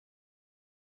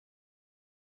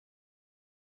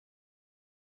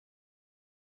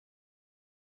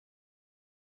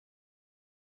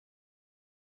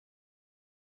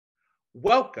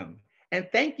Welcome, and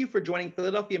thank you for joining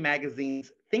Philadelphia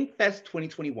Magazine's ThinkFest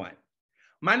 2021.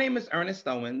 My name is Ernest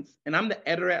Owens, and I'm the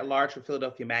editor at large for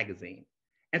Philadelphia Magazine.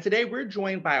 And today we're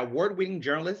joined by award-winning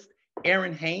journalist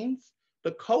Errin Haines,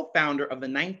 the co-founder of the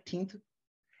 19th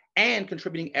and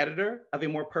contributing editor of A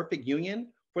More Perfect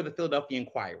Union for the Philadelphia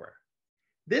Inquirer.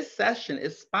 This session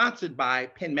is sponsored by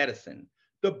Penn Medicine,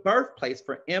 the birthplace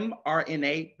for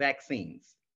mRNA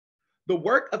vaccines. The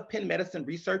work of Penn Medicine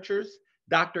researchers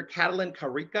Dr. Catalin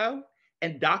Carrico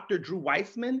and Dr. Drew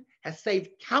Weissman has saved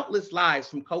countless lives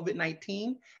from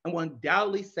COVID-19 and will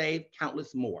undoubtedly save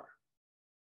countless more.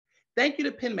 Thank you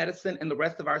to Penn Medicine and the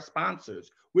rest of our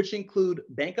sponsors, which include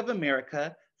Bank of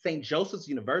America, St. Joseph's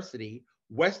University,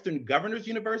 Western Governors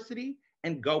University,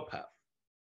 and GoPuff.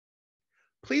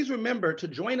 Please remember to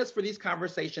join us for these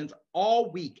conversations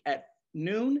all week at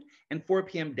noon and 4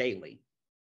 p.m. daily.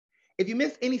 If you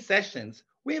miss any sessions,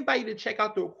 we invite you to check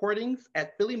out the recordings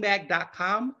at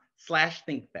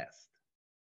phillymag.com/thinkfest.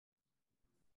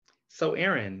 So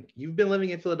Errin, you've been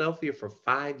living in Philadelphia for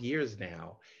 5 years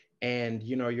now, and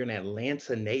you're an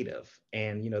Atlanta native,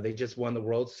 and they just won the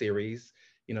World Series.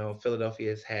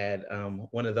 Philadelphia has had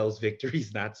one of those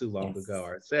victories not too long ago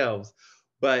ourselves.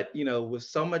 But with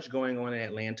so much going on in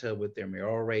Atlanta with their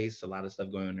mayoral race, a lot of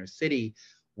stuff going on in their city,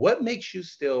 what makes you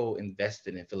still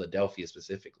invested in Philadelphia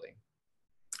specifically?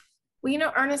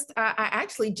 Well, Ernest, I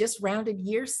actually just rounded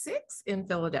year 6 in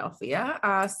Philadelphia.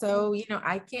 So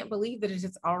I can't believe that it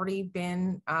has already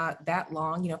been that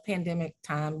long, pandemic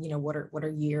time, what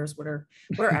are years, what are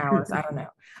hours? I don't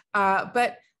know.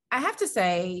 But I have to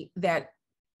say that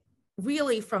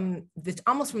really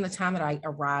almost from the time that I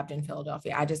arrived in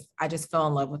Philadelphia, I just fell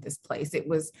in love with this place. It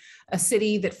was a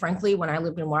city that, frankly, when I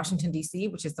lived in Washington, D.C.,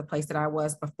 which is the place that I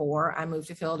was before I moved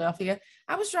to Philadelphia,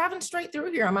 I was driving straight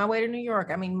through here on my way to New York.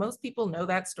 I mean, most people know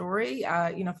that story.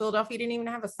 Philadelphia didn't even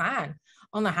have a sign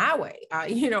on the highway,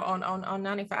 on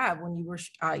 95 when you were,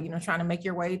 trying to make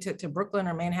your way to Brooklyn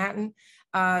or Manhattan.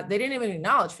 They didn't even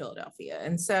acknowledge Philadelphia.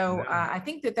 And so I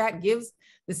think that gives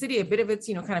the city a bit of its,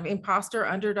 kind of imposter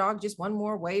underdog, just one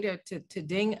more way to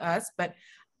ding us. But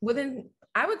within,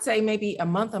 I would say maybe a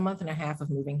month and a half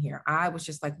of moving here, I was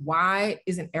just like, why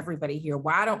isn't everybody here?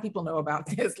 Why don't people know about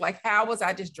this? Like, how was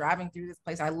I just driving through this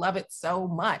place? I love it so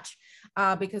much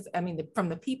because I mean, from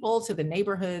the people to the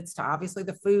neighborhoods to obviously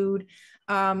the food,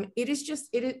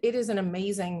 it is an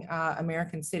amazing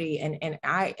American city. And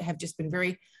I have just been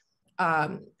very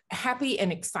happy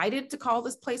and excited to call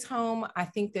this place home. I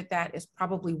think that is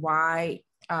probably why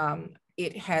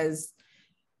it has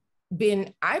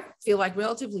been, I feel like,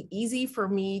 relatively easy for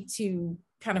me to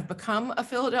kind of become a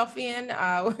Philadelphian.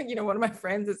 One of my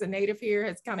friends is a native here,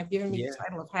 has kind of given me the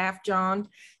title of half John.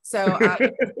 So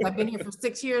I've been here for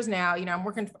 6 years now.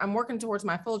 I'm working towards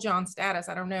my full John status.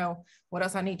 I don't know what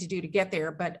else I need to do to get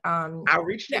there, but I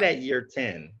reached it at year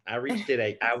 10. I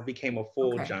became a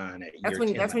full John at year 10.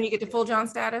 That's when you get to full John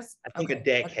status? I think a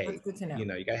decade. That's good to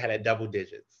know. You gotta have that double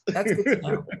digits. That's good to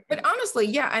know. But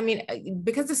honestly, I mean,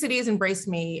 because the city has embraced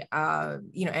me,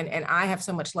 and I have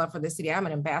so much love for the city. I'm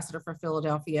an ambassador for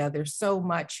Philadelphia. There's so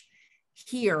much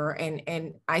here.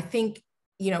 And I think,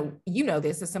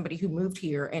 this as somebody who moved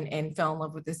here and fell in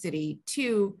love with the city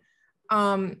too.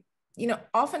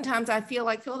 Oftentimes I feel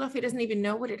like Philadelphia doesn't even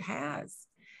know what it has.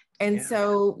 And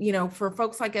so, for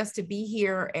folks like us to be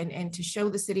here and to show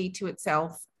the city to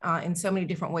itself in so many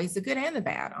different ways, the good and the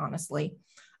bad, honestly,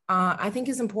 I think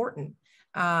is important.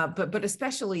 But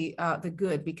especially the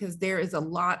good, because there is a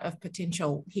lot of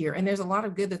potential here and there's a lot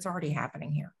of good that's already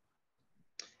happening here.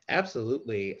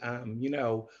 Absolutely.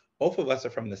 Both of us are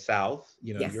from the South.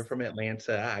 You're from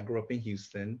Atlanta. I grew up in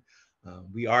Houston.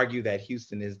 We argue that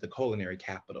Houston is the culinary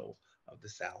capital of the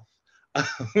South.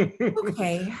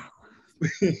 Okay.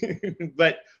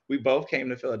 But we both came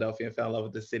to Philadelphia and fell in love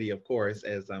with the city, of course,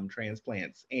 as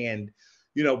transplants. And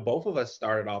both of us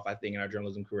started off, I think, in our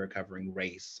journalism career covering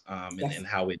race and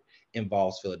how it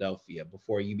involves Philadelphia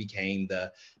before you became the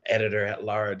editor at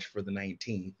large for the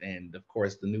 19th. And of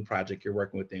course, the new project you're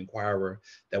working with, the Inquirer,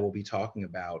 that we'll be talking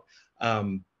about.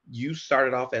 You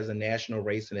started off as a national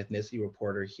race and ethnicity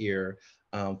reporter here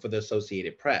for the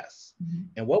Associated Press. Mm-hmm.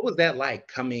 And what was that like,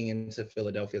 coming into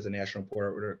Philadelphia as a national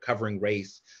reporter covering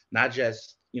race, not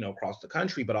just, across the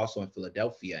country, but also in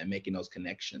Philadelphia, and making those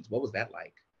connections? What was that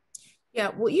like?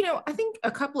 Yeah, well, I think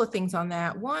a couple of things on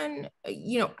that. One,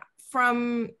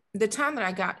 from the time that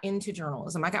I got into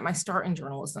journalism, I got my start in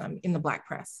journalism in the Black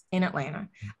press in Atlanta.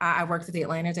 I worked at the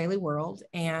Atlanta Daily World.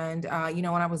 And, when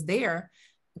I was there,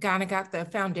 kind of got the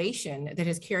foundation that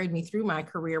has carried me through my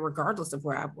career, regardless of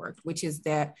where I've worked, which is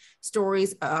that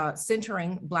stories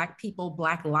centering Black people,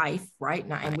 Black life, right?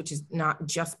 Now, and which is not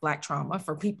just Black trauma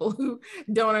for people who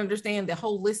don't understand the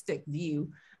holistic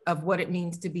view of what it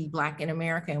means to be Black in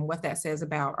America and what that says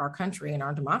about our country and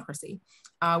our democracy,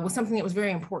 was something that was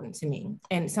very important to me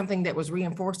and something that was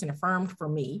reinforced and affirmed for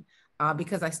me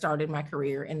because I started my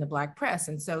career in the Black press.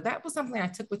 And so that was something I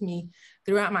took with me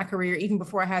throughout my career, even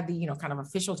before I had the, kind of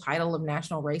official title of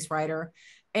National Race Writer.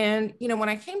 And, when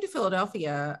I came to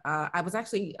Philadelphia, I was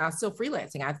actually still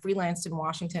freelancing. I'd freelanced in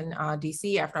Washington,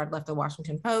 D.C. after I'd left the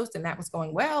Washington Post, and that was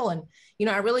going well. And,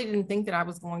 I really didn't think that I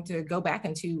was going to go back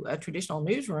into a traditional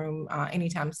newsroom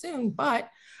anytime soon. But,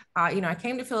 I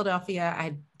came to Philadelphia.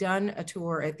 I'd done a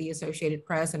tour at the Associated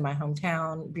Press in my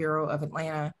hometown, Bureau of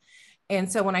Atlanta. And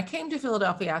so when I came to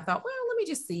Philadelphia, I thought, well, let me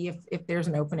just see if there's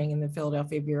an opening in the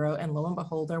Philadelphia Bureau. And lo and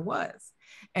behold, there was.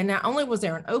 And not only was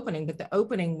there an opening, but the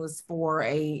opening was for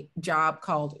a job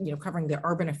called, covering the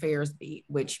urban affairs beat,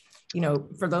 which,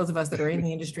 for those of us that are in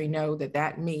the industry know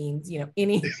that means,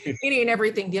 any and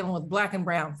everything dealing with Black and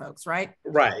brown folks, right?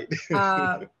 Right.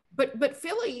 But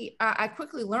Philly, I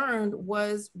quickly learned,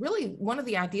 was really one of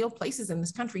the ideal places in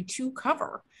this country to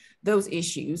cover those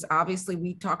issues. Obviously,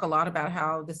 we talk a lot about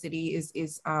how the city has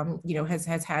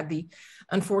had the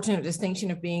unfortunate distinction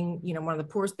of being, one of the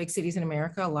poorest big cities in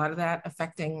America. A lot of that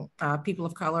affecting people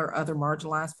of color, other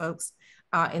marginalized folks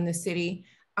in the city,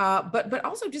 but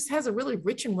also just has a really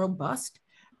rich and robust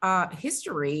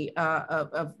history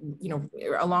of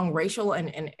along racial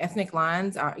and ethnic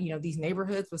lines. These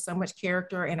neighborhoods with so much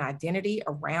character and identity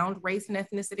around race and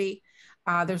ethnicity.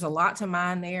 There's a lot to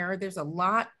mine there. There's a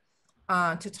lot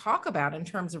to talk about in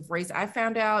terms of race. I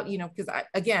found out, because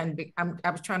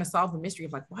I was trying to solve the mystery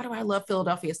of, like, why do I love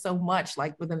Philadelphia so much,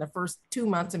 like within the first 2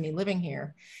 months of me living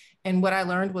here? And what I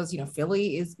learned was,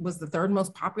 Philly was the third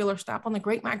most popular stop on the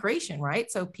Great Migration,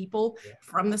 right? So people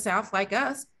from the South like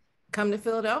us come to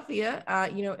Philadelphia,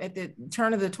 at the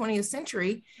turn of the 20th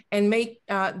century and make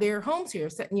their homes here,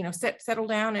 settle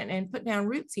down and put down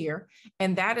roots here.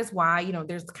 And that is why,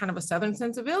 there's kind of a Southern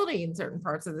sensibility in certain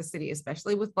parts of the city,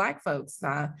 especially with Black folks.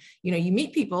 You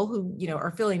meet people who,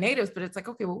 are Philly natives, but it's like,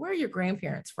 okay, well, where are your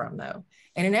grandparents from though?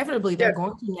 And inevitably they're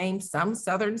going to name some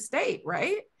Southern state,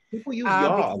 right? People use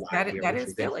y'all a lot here, here, that which is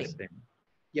is Philly. interesting.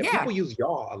 Yeah, people use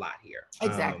y'all a lot here.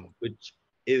 Exactly. Which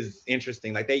is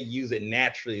interesting. Like, they use it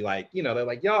naturally. Like, they're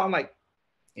like, y'all. I'm like,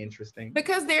 interesting.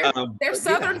 Because their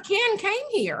Southern kin came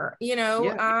here,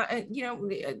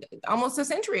 almost a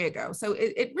century ago. So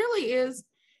it really is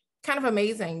kind of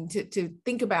amazing to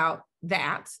think about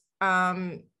that.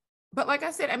 But like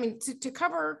I said, I mean, to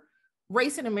cover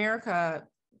race in America,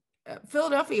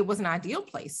 Philadelphia was an ideal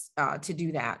place to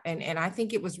do that. And I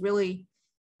think it was really,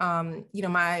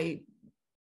 my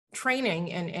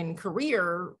training and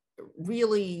career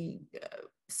really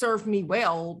served me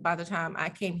well by the time I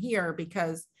came here,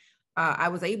 because I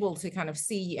was able to kind of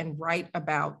see and write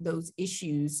about those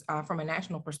issues from a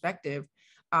national perspective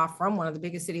from one of the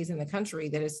biggest cities in the country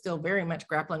that is still very much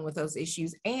grappling with those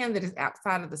issues, and that is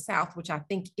outside of the South, which I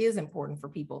think is important for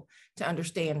people to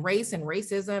understand. Race and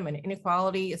racism and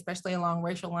inequality, especially along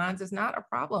racial lines, is not a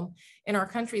problem in our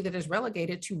country that is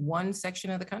relegated to one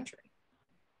section of the country.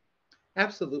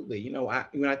 Absolutely.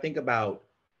 When I think about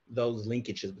those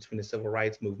linkages between the civil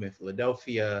rights movement,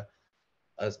 Philadelphia,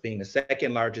 us being the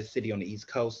second largest city on the East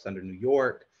Coast under New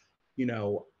York,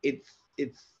 it's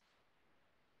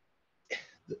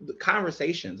the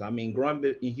conversations. I mean, growing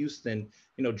up in Houston,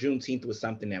 Juneteenth was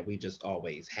something that we just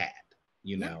always had,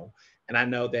 and I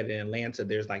know that in Atlanta,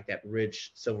 there's like that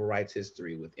rich civil rights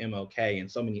history with MLK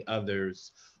and so many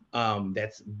others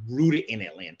that's rooted in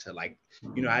Atlanta. Like,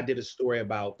 I did a story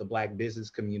about the Black business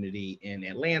community in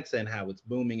Atlanta and how it's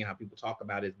booming and how people talk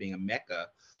about it as being a mecca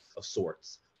of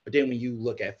sorts. But then when you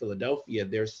look at Philadelphia,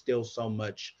 there's still so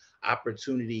much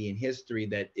opportunity and history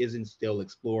that isn't still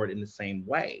explored in the same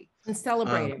way. And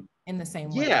celebrated in the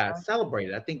same way. Yeah,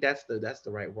 celebrated. I think that's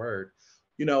the right word.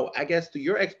 I guess through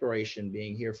your exploration,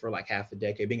 being here for like half a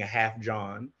decade, being a half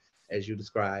John, as you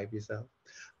describe yourself,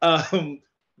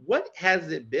 what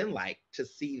has it been like to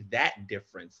see that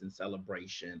difference in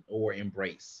celebration or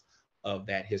embrace of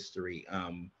that history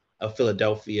of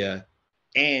Philadelphia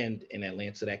and in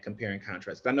Atlanta, that compare and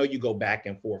contrast? I know you go back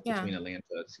and forth between Atlanta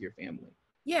to your family.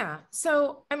 Yeah.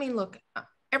 So, I mean, look,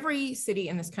 every city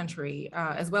in this country,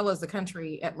 as well as the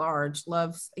country at large,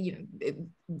 loves,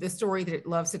 the story that it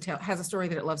loves to tell, has a story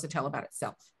that it loves to tell about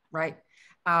itself, right?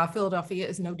 Philadelphia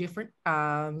is no different.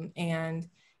 And,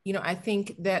 I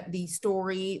think that the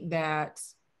story that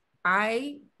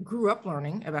I grew up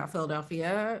learning about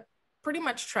Philadelphia pretty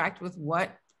much tracked with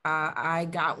what I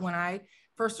got when I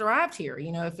first arrived here.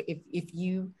 You know, if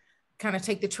you kind of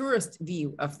take the tourist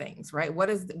view of things, right? What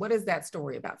is that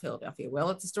story about Philadelphia?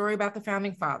 Well, it's a story about the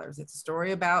founding fathers. It's a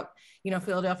story about, you know,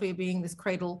 Philadelphia being this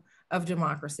cradle of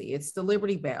democracy. It's the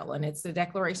Liberty Bell, and it's the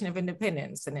Declaration of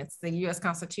Independence, and it's the U.S.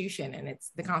 Constitution, and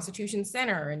it's the Constitution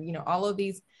Center, and, you know, all of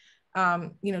these,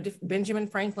 you know, Benjamin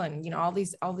Franklin, you know, all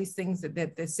these things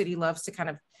that the city loves to kind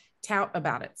of tout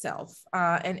about itself.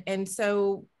 And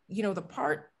so, you know, the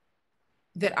part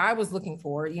that I was looking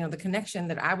for, you know, the connection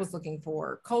that I was looking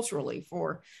for culturally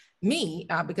for me,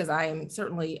 because I am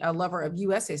certainly a lover of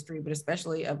U.S. history, but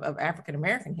especially of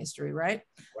African-American history, right?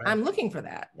 I'm looking for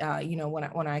that, you know,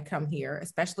 when I come here,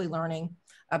 especially learning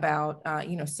about,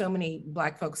 you know, so many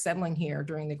Black folks settling here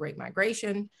during the Great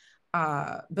Migration,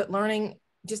 but learning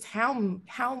just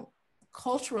how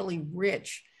culturally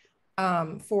rich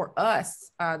for us,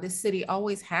 this city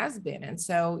always has been. And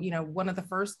so, you know, one of the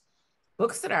first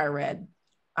books that I read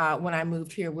when I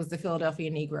moved here was The Philadelphia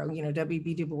Negro, you know,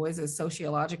 W.B. Du Bois's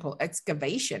sociological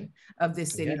excavation of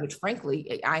this city, which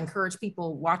frankly, I encourage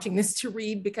people watching this to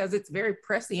read because it's very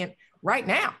prescient right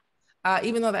now,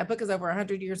 even though that book is over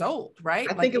 100 years old, right?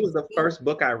 I think it was the first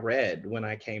book I read when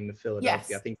I came to Philadelphia.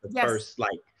 Yes, I think the yes. first like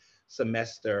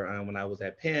semester when I was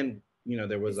at Penn, you know,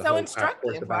 there was It's a so whole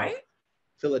course about right?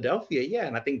 Philadelphia, yeah,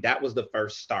 and I think that was the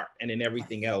first start, and then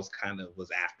everything else kind of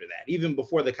was after that, even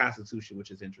before the Constitution,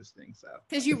 which is interesting. So,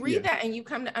 because you read that and you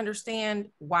come to understand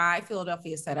why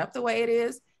Philadelphia is set up the way it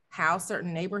is, how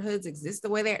certain neighborhoods exist the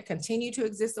way they continue to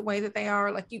exist the way that they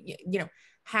are, like you know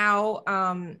how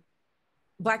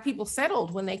Black people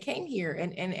settled when they came here,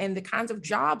 and the kinds of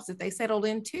jobs that they settled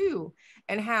into,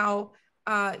 and how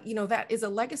you know, that is a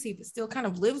legacy that still kind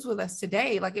of lives with us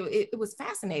today. Like it was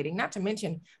fascinating. Not to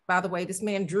mention, by the way, this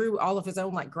man drew all of his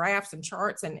own like graphs and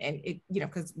charts, and it, you know,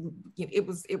 because it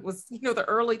was you know, the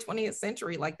early 20th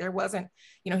century. Like there wasn't,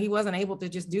 you know, he wasn't able to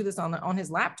just do this on his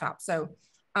laptop. So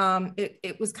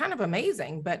it was kind of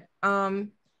amazing. But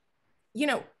you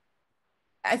know,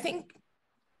 I think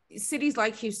cities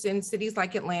like Houston, cities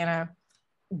like Atlanta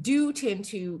do tend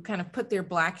to kind of put their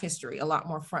Black history a lot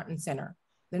more front and center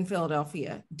than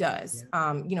Philadelphia does.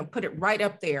 You know, put it right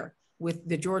up there with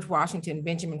the George Washington,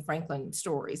 Benjamin Franklin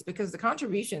stories, because the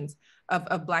contributions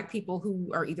of Black people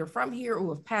who are either from here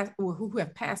or who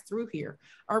have passed through here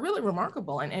are really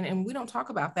remarkable. And we don't talk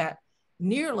about that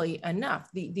nearly enough.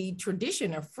 The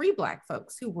tradition of free Black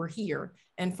folks who were here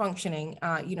and functioning,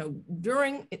 you know,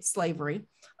 during its slavery,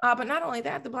 but not only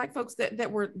that, the Black folks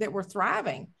that were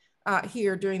thriving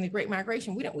here during the Great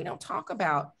Migration. We don't talk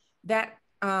about that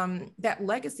that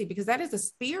legacy, because that is a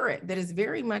spirit that is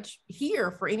very much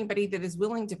here for anybody that is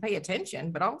willing to pay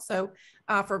attention, but also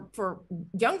for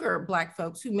younger Black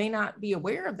folks who may not be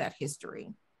aware of that history.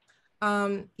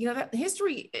 You know, that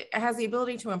history has the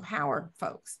ability to empower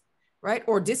folks, right?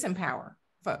 Or disempower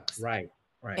folks. Right.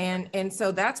 And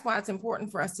so that's why it's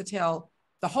important for us to tell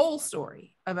the whole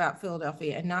story about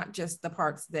Philadelphia and not just the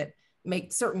parts that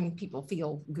make certain people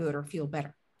feel good or feel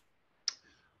better.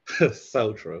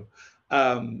 So true.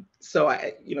 So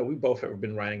you know, we both have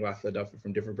been writing about Philadelphia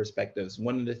from different perspectives.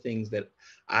 One of the things that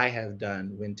I have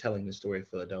done when telling the story of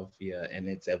Philadelphia and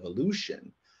its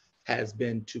evolution has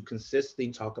been to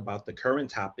consistently talk about the current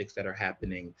topics that are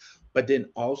happening, but then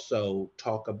also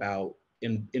talk about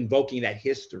invoking that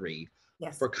history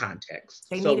for context.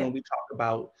 So when we talk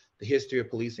about the history of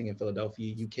policing in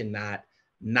Philadelphia, you cannot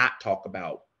not talk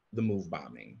about the move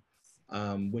bombing.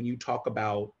 When you talk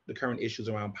about the current issues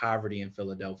around poverty in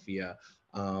Philadelphia,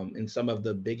 and some of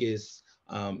the biggest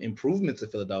improvements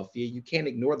of Philadelphia, you can't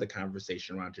ignore the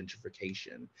conversation around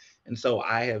gentrification. And so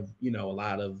I have, you know, a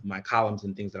lot of my columns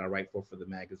and things that I write for the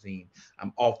magazine,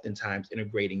 I'm oftentimes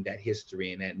integrating that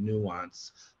history and that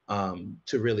nuance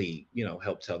to really, you know,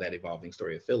 help tell that evolving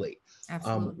story of Philly.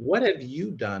 What have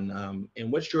you done,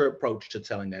 and what's your approach to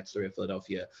telling that story of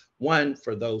Philadelphia? One,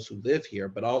 for those who live here,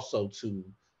 but also to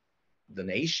the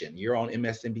nation. You're on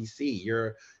MSNBC.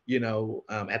 You're, you know,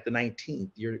 at the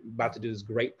 19th. You're about to do this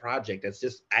great project that's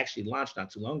just actually launched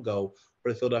not too long ago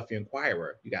for the Philadelphia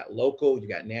Inquirer. You got local, you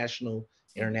got national,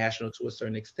 international to a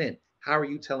certain extent. How are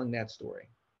you telling that story?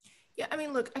 Yeah, I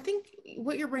mean, look, I think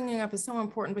what you're bringing up is so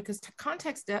important because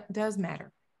context does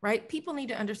matter, right? People need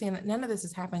to understand that none of this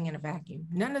is happening in a vacuum.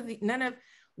 None of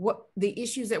what the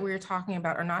issues that we're talking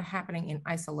about are not happening in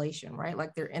isolation, right?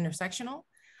 Like they're intersectional.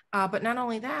 But not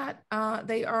only that,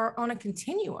 they are on a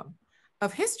continuum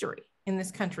of history in this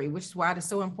country, which is why it is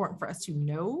so important for us to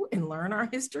know and learn our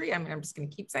history. I mean, I'm just going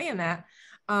to keep saying that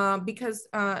because,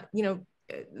 you know,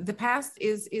 the past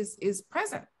is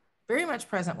present, very much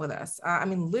present with us. I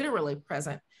mean, literally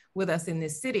present with us in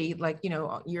this city. Like, you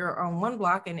know, you're on one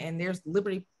block and there's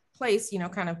Liberty Place, you know,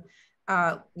 kind of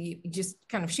you just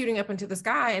kind of shooting up into the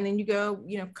sky, and then you go,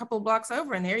 you know, a couple of blocks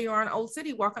over, and there you are in Old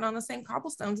City walking on the same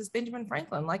cobblestones as Benjamin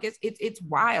Franklin. Like it's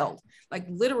wild. Like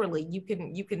literally, you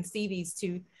can see these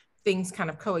two things kind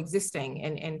of coexisting,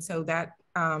 and so that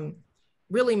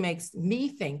really makes me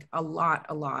think a lot.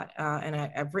 And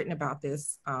I've written about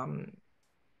this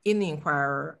in the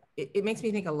Inquirer. It makes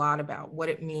me think a lot about what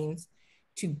it means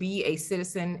to be a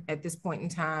citizen at this point in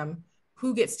time.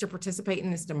 Who gets to participate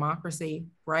in this democracy,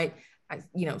 right?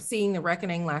 You know, seeing the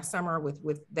reckoning last summer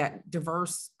with that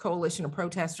diverse coalition of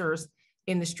protesters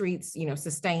in the streets, you know,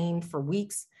 sustained for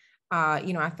weeks.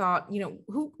 You know, I thought, you know,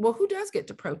 who does get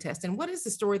to protest, and what is the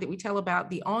story that we tell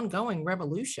about the ongoing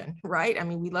revolution, right? I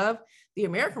mean, we love the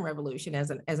American Revolution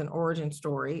as an origin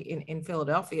story in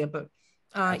Philadelphia, but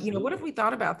you know, what if we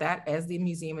thought about that as the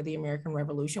Museum of the American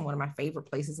Revolution, one of my favorite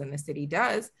places in the city,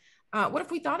 does? What if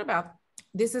we thought about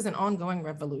this is an ongoing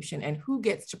revolution, and who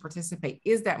gets to participate?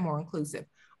 Is that more inclusive?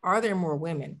 Are there more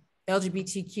women,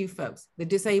 LGBTQ folks, the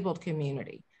disabled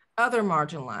community, other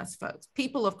marginalized folks,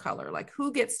 people of color? Like,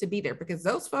 who gets to be there? Because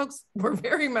those folks were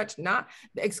very much not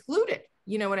excluded,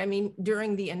 you know what I mean,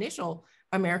 during the initial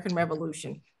American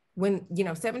Revolution. When, you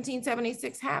know,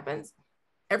 1776 happens,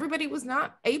 everybody was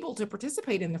not able to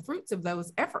participate in the fruits of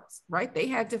those efforts, right? They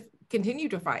had to continue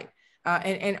to fight.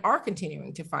 And are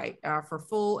continuing to fight for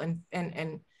full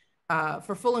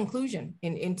for full inclusion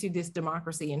into this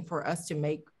democracy, and for us to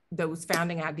make those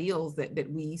founding ideals that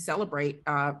we celebrate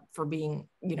for being,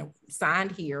 you know,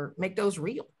 signed here, make those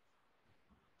real.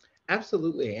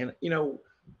 Absolutely. And, you know,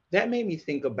 that made me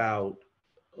think about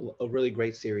a really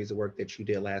great series of work that you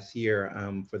did last year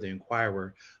for the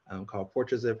Inquirer called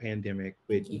Portraits of a Pandemic,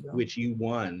 which you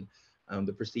won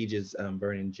the prestigious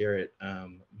Vernon Jarrett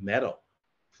Medal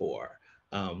for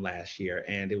last year.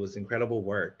 And it was incredible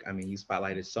work. I mean, you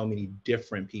spotlighted so many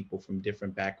different people from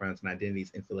different backgrounds and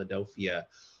identities in Philadelphia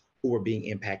who were being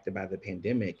impacted by the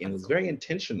pandemic. And it was very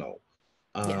intentional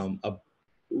of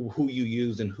who you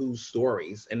use and whose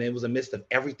stories. And it was a midst of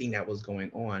everything that was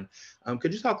going on.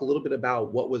 Could you talk a little bit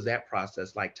about what was that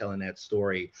process like, telling that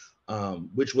story,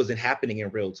 which wasn't happening in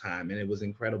real time, and it was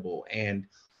incredible, and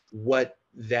what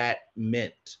that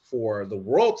meant for the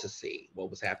world to see what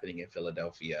was happening in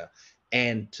Philadelphia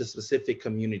and to specific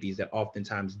communities that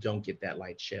oftentimes don't get that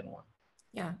light shed on?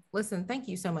 Yeah, listen, thank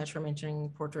you so much for mentioning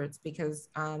portraits, because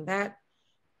that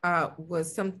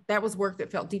was work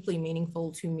that felt deeply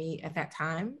meaningful to me at that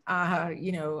time.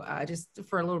 You know, just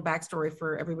for a little backstory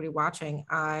for everybody watching,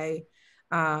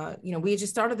 you know, we had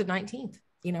just started the 19th,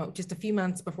 you know, just a few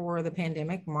months before the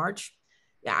pandemic, March.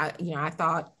 You know, I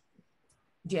thought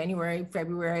January,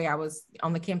 February, I was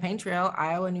on the campaign trail,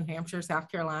 Iowa, New Hampshire,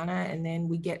 South Carolina, and then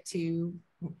we get to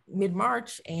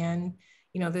mid-March, and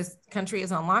you know, this country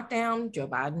is on lockdown. Joe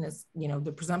Biden is, you know,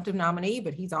 the presumptive nominee,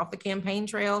 but he's off the campaign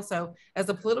trail. So as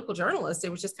a political journalist, it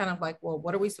was just kind of like, well,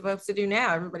 what are we supposed to do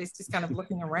now? Everybody's just kind of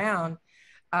looking around.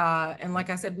 And like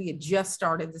I said, we had just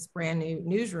started this brand new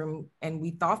newsroom, and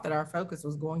we thought that our focus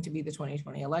was going to be the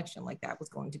 2020 election. Like that was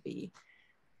going to be,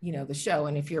 you know, the show.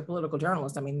 And if you're a political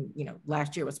journalist, I mean, you know,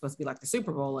 last year was supposed to be like the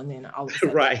Super Bowl, and then all of a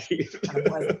sudden, right. Kind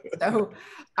of wasn't. So,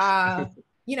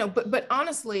 you know, but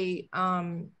honestly,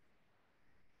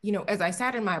 you know, as I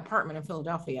sat in my apartment in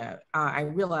Philadelphia, I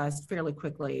realized fairly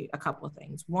quickly a couple of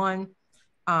things. One,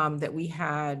 that we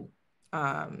had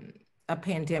a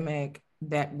pandemic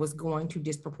that was going to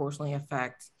disproportionately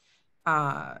affect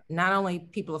not only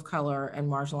people of color and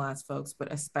marginalized folks,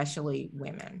 but especially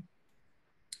women.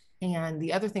 And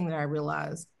the other thing that I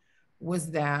realized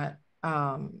was that,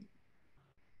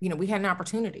 you know, we had an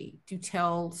opportunity to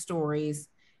tell stories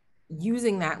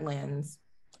using that lens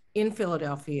in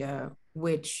Philadelphia,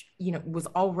 which, you know, was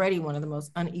already one of the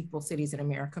most unequal cities in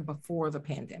America before the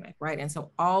pandemic, right? And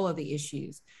so all of the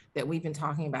issues that we've been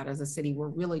talking about as a city were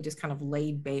really just kind of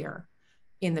laid bare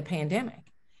in the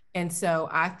pandemic. And so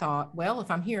I thought, well,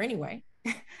 if I'm here anyway,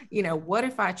 you know, what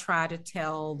if I try to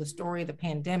tell the story of the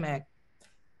pandemic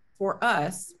for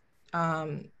us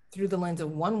through the lens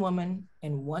of one woman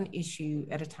and one issue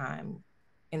at a time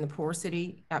in the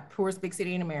poorest big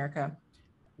city in America,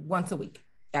 once a week.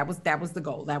 That was the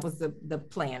goal. That was the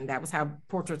plan. That was how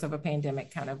Portraits of a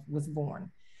Pandemic kind of was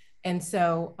born. And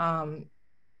so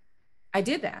I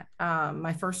did that.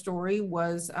 My first story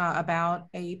was about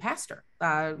a pastor,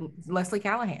 Leslie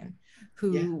Callahan,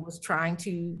 who was trying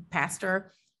to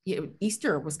pastor. You know,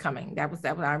 Easter was coming. That was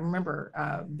I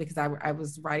remember because I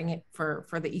was writing it for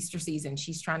the Easter season.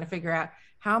 She's trying to figure out,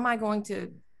 how am I going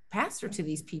to pastor to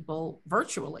these people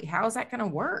virtually? How is that going to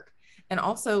work? And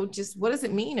also just what does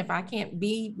it mean if I can't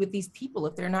be with these people,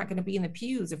 if they're not going to be in the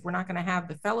pews, if we're not going to have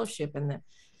the fellowship and the,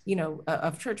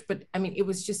 of church. But I mean, it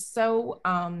was just so,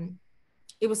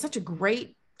 it was such a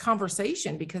great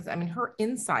conversation because I mean, her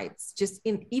insights just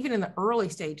even in the early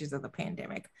stages of the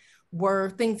pandemic were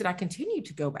things that I continued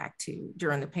to go back to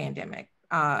during the pandemic.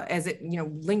 As it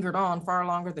lingered on far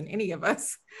longer than any of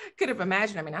us could have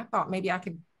imagined. I mean, I thought maybe I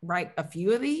could write a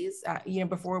few of these,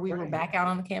 before we were back out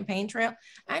on the campaign trail.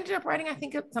 I ended up writing, I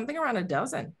think, something around a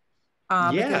dozen.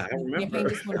 Because the campaign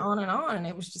just went on, and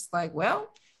it was just like, well,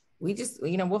 we just,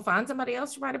 we'll find somebody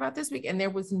else to write about this week. And there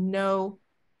was no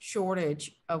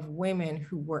shortage of women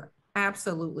who were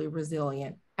absolutely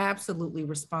resilient, absolutely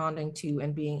responding to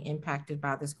and being impacted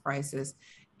by this crisis,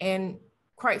 and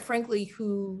quite frankly,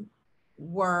 who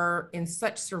were in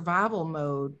such survival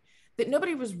mode that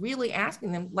nobody was really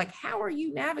asking them, like, how are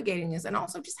you navigating this? And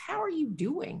also just how are you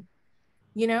doing?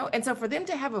 And so for them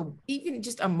to have even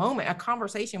just a moment, a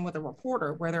conversation with a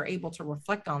reporter where they're able to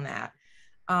reflect on that,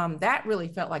 that really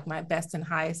felt like my best and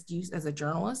highest use as a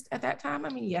journalist at that time. I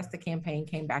mean, yes, the campaign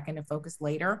came back into focus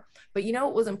later, but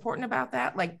what was important about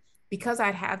that? Like, because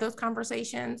I'd had those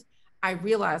conversations, I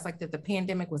realized like that the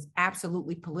pandemic was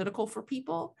absolutely political for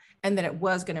people and that it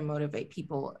was going to motivate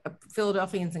people,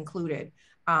 Philadelphians included,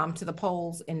 to the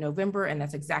polls in November. And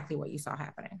that's exactly what you saw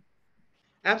happening.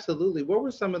 Absolutely. Who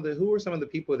were some of the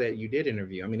people that you did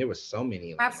interview? I mean, there were so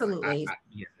many. Absolutely.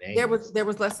 There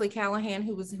was Leslie Callahan,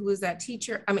 who was that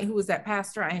teacher. I mean, who was that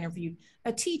pastor? I interviewed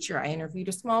a teacher. I interviewed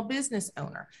a small business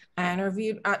owner. I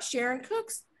interviewed Sharon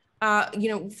Cooks,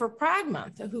 for Pride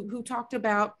Month, who talked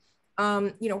about,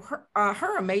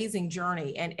 her amazing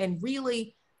journey and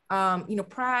really,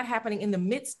 Pride happening in the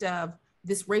midst of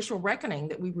this racial reckoning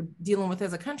that we were dealing with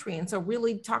as a country. And so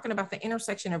really talking about the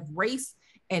intersection of race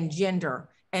and gender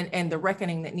and the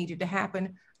reckoning that needed to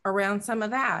happen around some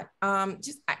of that. I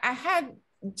had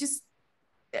just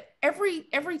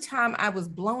every time I was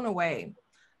blown away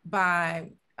by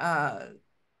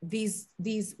these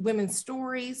women's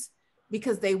stories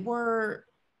because they were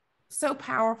so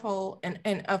powerful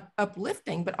and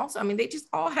uplifting, but also, I mean, they just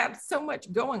all have so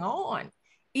much going on,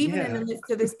 even in the midst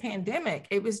of this pandemic.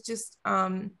 It was just,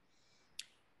 honestly,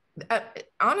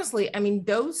 I mean,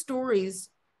 those stories,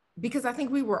 because I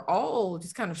think we were all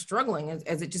just kind of struggling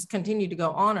as it just continued to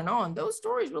go on and on. Those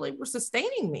stories really were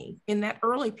sustaining me in that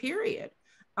early period.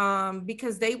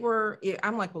 Because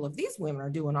I'm like, well, if these women are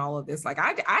doing all of this, like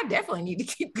I definitely need to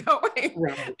keep going,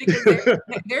 right. Because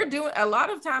they're doing, a lot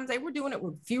of times they were doing it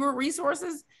with fewer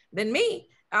resources than me,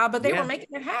 but they were making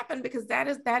it happen because that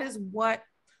is what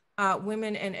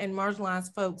women and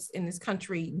marginalized folks in this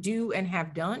country do and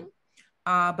have done.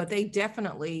 But they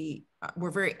definitely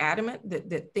were very adamant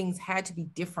that things had to be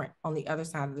different on the other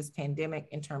side of this pandemic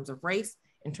in terms of race,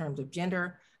 in terms of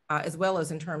gender, as well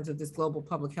as in terms of this global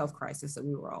public health crisis that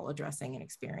we were all addressing and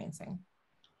experiencing.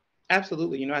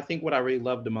 Absolutely. I think what I really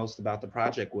loved the most about the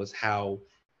project was how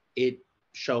it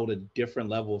showed a different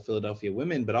level of Philadelphia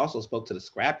women, but also spoke to the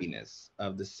scrappiness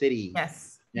of the city.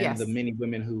 Yes. And the many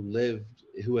women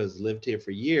who has lived here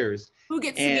for years. Who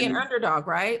gets to be an underdog,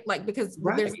 right? Like, because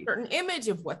there's a certain image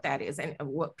of what that is. And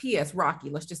what P.S. Rocky,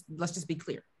 let's just be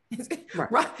clear. Right.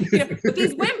 But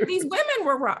these women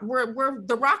were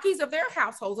the Rockies of their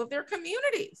households, of their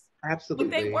communities. Absolutely.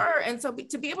 But they were. And so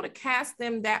to be able to cast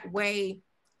them that way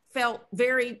felt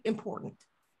very important.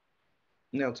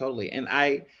 No, totally. And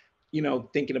I,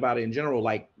 thinking about it in general,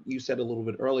 like you said a little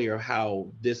bit earlier,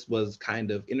 how this was kind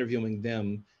of interviewing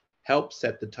them helped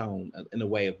set the tone in a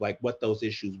way of like what those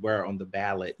issues were on the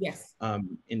ballot. Yes.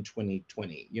 In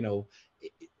 2020.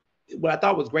 What I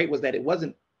thought was great was that it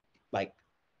wasn't like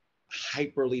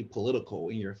hyperly political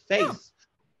in your face,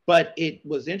 but it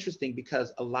was interesting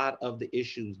because a lot of the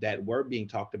issues that were being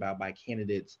talked about by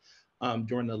candidates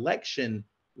during the election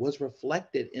was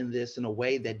reflected in this in a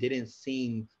way that didn't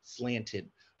seem slanted,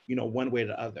 one way or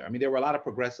the other. I mean, there were a lot of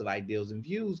progressive ideals and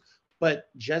views, but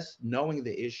just knowing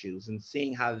the issues and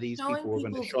seeing how these people were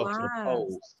going to show up to the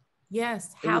polls.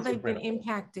 Yes, how they've been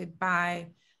impacted by,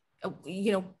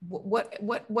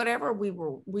 whatever we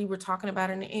were talking about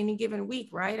in any given week,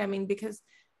 right? I mean, because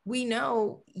we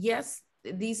know, yes,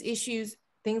 these issues,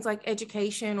 things like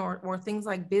education or things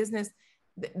like business,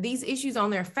 these issues on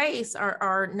their face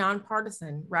are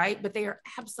nonpartisan, right? But they are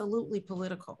absolutely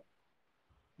political.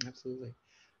 Absolutely.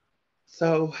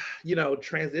 So,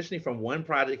 transitioning from one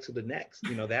project to the next,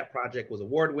 that project was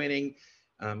award-winning.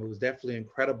 It was definitely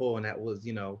incredible. And that was,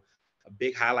 a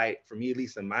big highlight for me, at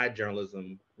least in my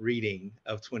journalism reading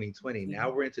of 2020.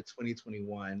 Now we're into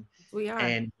 2021. We are.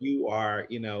 And you are,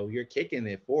 you're kicking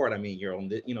it forward. I mean, you're on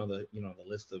the, the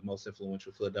list of most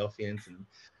influential Philadelphians. And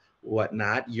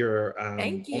whatnot. You're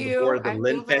Thank on the board you. of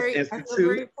the LinFest I feel Institute.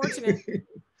 very fortunate.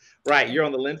 Right, you're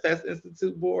on the LinFest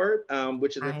Institute board,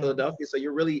 which is in I am. Philadelphia. So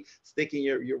you're really sticking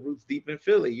your roots deep in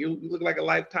Philly. You look like a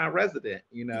lifetime resident,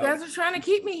 you You know? guys are trying to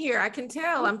keep me here. I can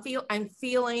tell. I'm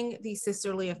feeling the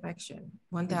sisterly affection.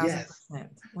 Yes. 1000%.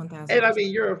 one thousand And I percent.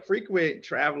 mean, you're a frequent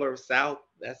traveler of South.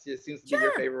 That's just seems to be your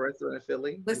Sure. favorite restaurant in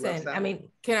Philly. You love Listen, I South. mean,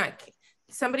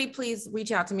 somebody please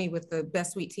reach out to me with the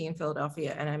best sweet tea in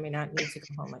Philadelphia, and I may not need to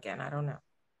come home again. I don't know.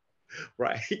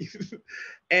 Right.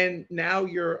 And now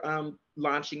you're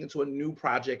launching into a new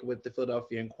project with the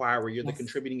Philadelphia Inquirer. You're the Yes.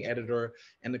 contributing editor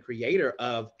and the creator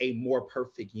of A More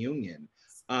Perfect Union,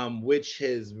 which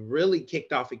has really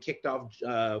kicked off. It kicked off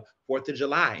 4th of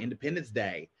July, Independence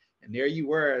Day. And there you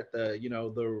were at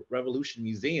the Revolution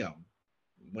Museum,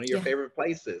 one of your Yeah. favorite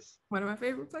places, One of my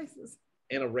favorite places.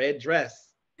 in a red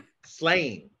dress,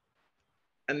 slaying,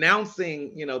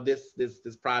 announcing,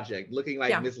 this project, looking like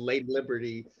Yeah. Miss Lady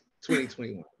Liberty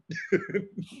 2021.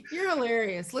 You're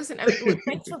hilarious. Listen, I mean, look,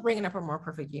 thanks for bringing up A More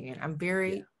Perfect Union. I'm Yeah.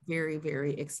 very, very,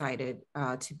 very excited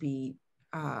to be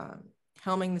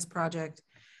helming this project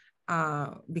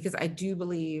because I do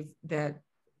believe that,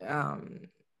 as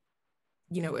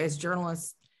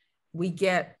journalists, we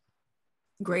get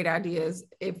great ideas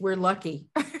if we're lucky.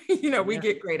 We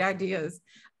get great ideas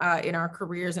in our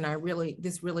careers, and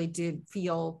this really did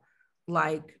feel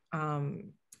like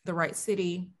the right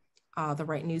city, the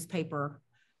right newspaper,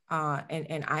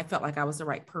 and I felt like I was the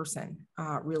right person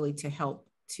really to help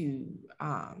to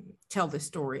tell this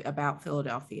story about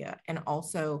Philadelphia, and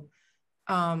also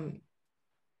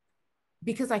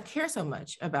because I care so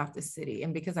much about this city,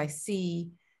 and because I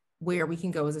see where we can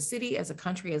go as a city, as a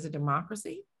country, as a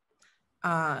democracy.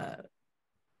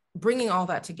 Bringing all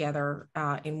that together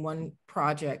in one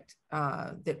project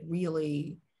that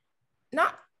really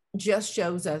not just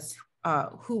shows us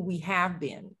who we have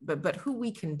been, but who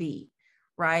we can be,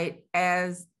 right?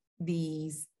 As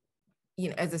as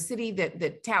a city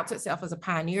that touts itself as a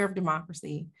pioneer of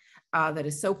democracy, that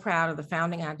is so proud of the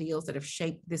founding ideals that have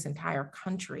shaped this entire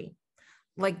country.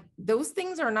 Like, those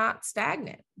things are not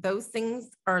stagnant. Those things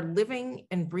are living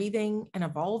and breathing and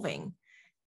evolving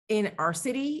in our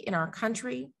city, in our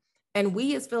country. And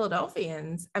we as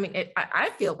Philadelphians, I mean,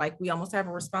 I feel like we almost have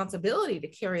a responsibility to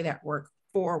carry that work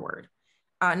forward,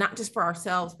 not just for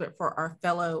ourselves, but for our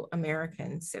fellow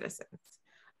American citizens.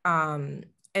 And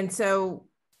so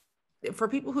for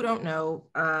people who don't know,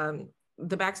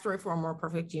 the backstory for A More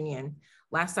Perfect Union,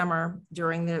 last summer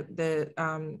during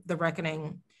the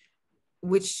reckoning,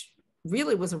 which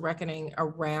really was a reckoning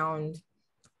around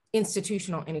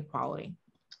institutional inequality.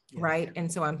 Yes. Right.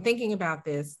 And so I'm thinking about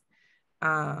this,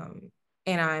 and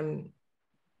I'm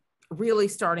really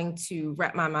starting to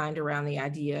wrap my mind around the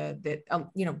idea that,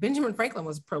 Benjamin Franklin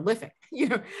was prolific,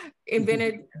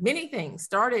 invented many things,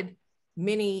 started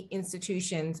many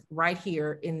institutions right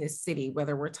here in this city,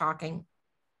 whether we're talking,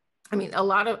 I mean, a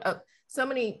lot of so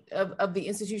many of the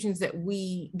institutions that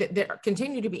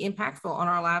continue to be impactful on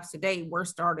our lives today were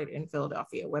started in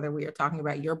Philadelphia, whether we are talking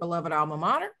about your beloved alma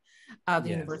mater, the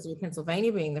University of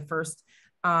Pennsylvania being the first,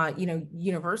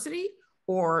 university,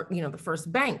 or, the first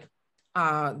bank,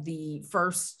 the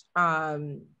first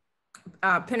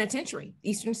penitentiary,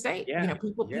 Eastern State.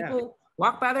 People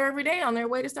walk by there every day on their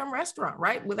way to some restaurant,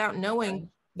 right? Without knowing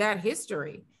that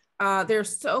history.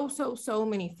 There's so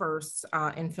many firsts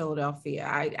in Philadelphia.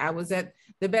 I was at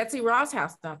the Betsy Ross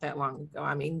House not that long ago.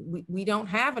 I mean, we don't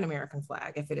have an American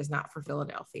flag if it is not for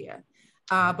Philadelphia.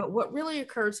 But what really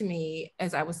occurred to me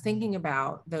as I was thinking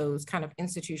about those kind of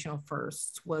institutional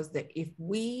firsts was that if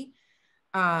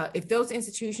those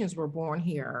institutions were born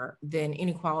here, then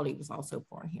inequality was also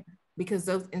born here, because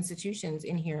those institutions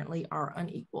inherently are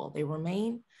unequal. They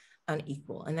remain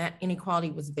unequal, and that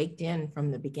inequality was baked in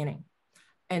from the beginning.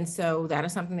 And so that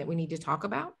is something that we need to talk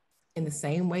about in the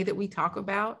same way that we talk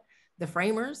about the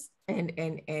framers and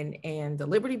the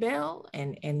Liberty Bell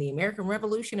and the American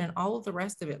Revolution and all of the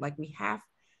rest of it. Like, we have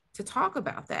to talk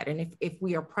about that. And if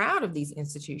we are proud of these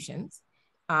institutions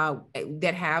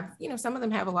that have, some of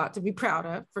them have a lot to be proud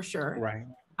of, for sure. Right.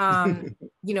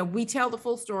 We tell the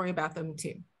full story about them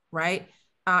too, right?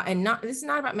 And this is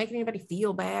not about making anybody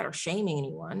feel bad or shaming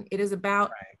anyone. It is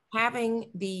about having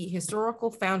the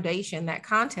historical foundation, that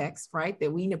context, right,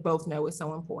 that we both know is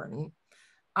so important,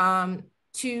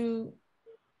 to,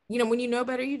 when you know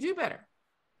better, you do better.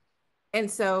 And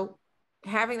so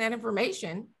having that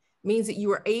information means that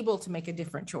you are able to make a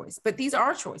different choice. But these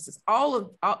are choices.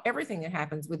 Everything that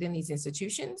happens within these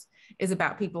institutions is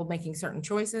about people making certain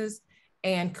choices.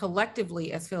 And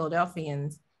collectively, as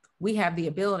Philadelphians, we have the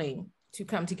ability to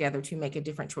come together to make a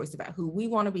different choice about who we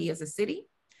want to be as a city,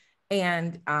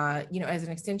 and, as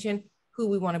an extension, who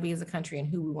we want to be as a country and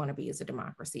who we want to be as a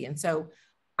democracy. And so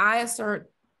I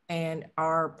assert, and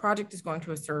our project is going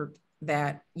to assert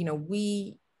that,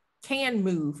 we can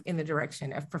move in the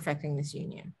direction of perfecting this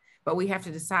union, but we have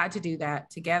to decide to do that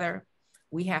together.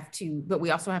 But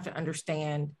we also have to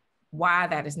understand why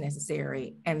that is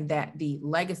necessary, and that the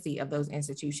legacy of those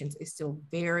institutions is still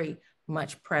very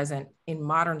much present in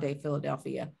modern day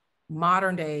Philadelphia.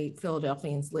 Modern day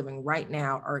Philadelphians living right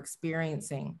now are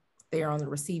experiencing, they are on the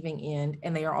receiving end,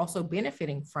 and they are also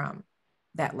benefiting from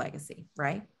that legacy,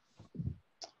 right?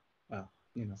 Wow,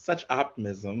 such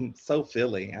optimism, so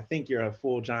Philly. I think you're a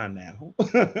full John now.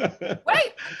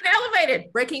 Wait,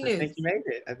 elevated. Breaking news.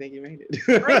 I think you made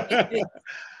it. Breaking news.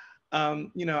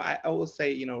 I will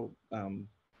say,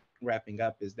 wrapping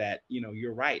up is that,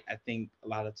 you're right. I think a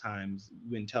lot of times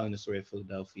when telling the story of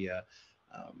Philadelphia,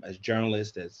 as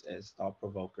journalists, as thought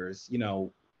provokers, the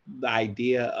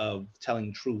idea of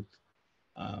telling truth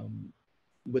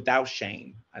without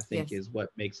shame, I think, is what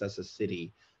makes us a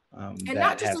city. And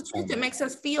not just the truth that makes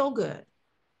us feel good.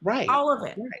 Right. All of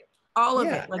it. Right. All of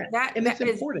it. Like that. And that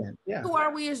it's important. Yeah. Who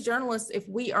are we as journalists if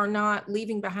we are not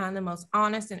leaving behind the most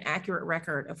honest and accurate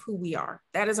record of who we are?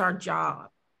 That is our job.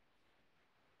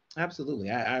 Absolutely.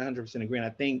 I 100% agree. And I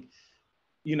think,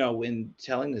 in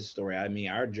telling this story, I mean,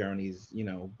 our journeys,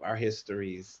 our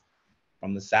histories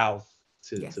from the South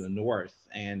to the North,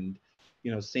 and,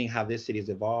 seeing how this city has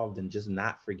evolved and just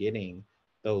not forgetting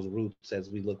those roots as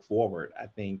we look forward. I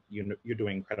think you're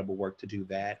doing incredible work to do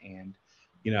that. And,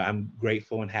 I'm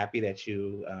grateful and happy that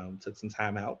you took some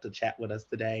time out to chat with us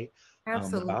today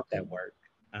about that work.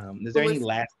 Is there any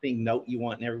lasting note you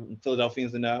want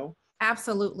Philadelphians to know?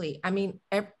 Absolutely. I mean,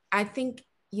 I think,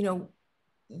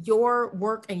 your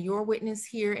work and your witness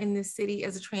here in this city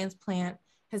as a transplant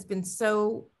has been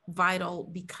so vital,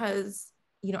 because,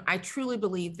 I truly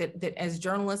believe that as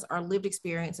journalists, our lived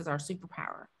experience is our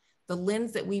superpower. The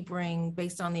lens that we bring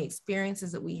based on the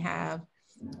experiences that we have,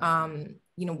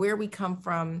 where we come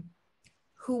from,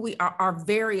 who we are, our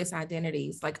various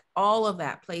identities, like all of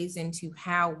that plays into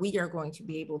how we are going to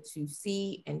be able to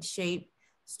see and shape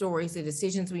stories, the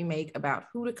decisions we make about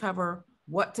who to cover,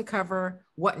 what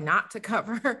not to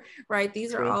cover, right?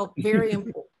 These are all very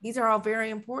important. These are all very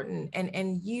important.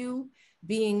 And you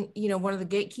being, one of the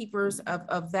gatekeepers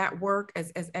of that work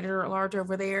as editor at large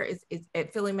over there is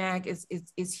at Philly Mag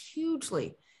is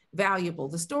hugely valuable.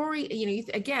 The story,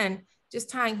 again, just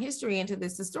tying history into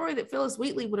this, the story that Phyllis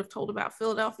Wheatley would have told about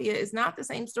Philadelphia is not the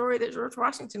same story that George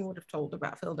Washington would have told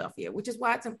about Philadelphia, which is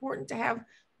why it's important to have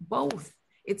both.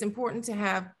 It's important to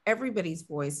have everybody's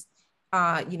voice,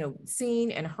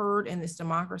 seen and heard in this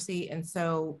democracy. And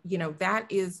so, that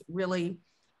is really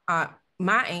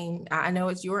my aim. I know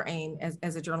it's your aim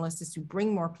as a journalist, is to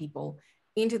bring more people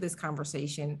into this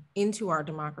conversation, into our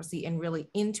democracy, and really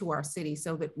into our city,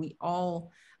 so that we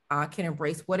all can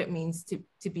embrace what it means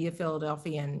to be a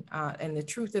Philadelphian, and the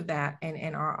truth of that,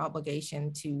 and our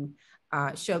obligation to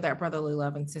show that brotherly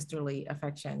love and sisterly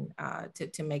affection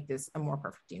to make this a more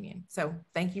perfect union. So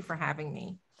thank you for having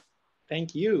me.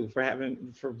 Thank you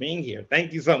for being here.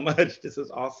 Thank you so much. This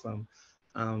is awesome.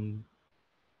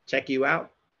 Check you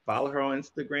out. Follow her on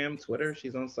Instagram, Twitter.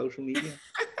 She's on social media.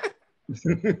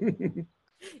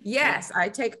 Yes, I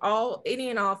take any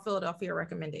and all Philadelphia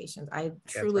recommendations. I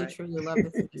truly love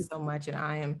this city so much, and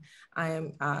I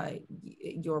am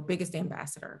your biggest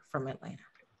ambassador from Atlanta.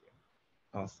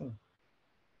 Awesome.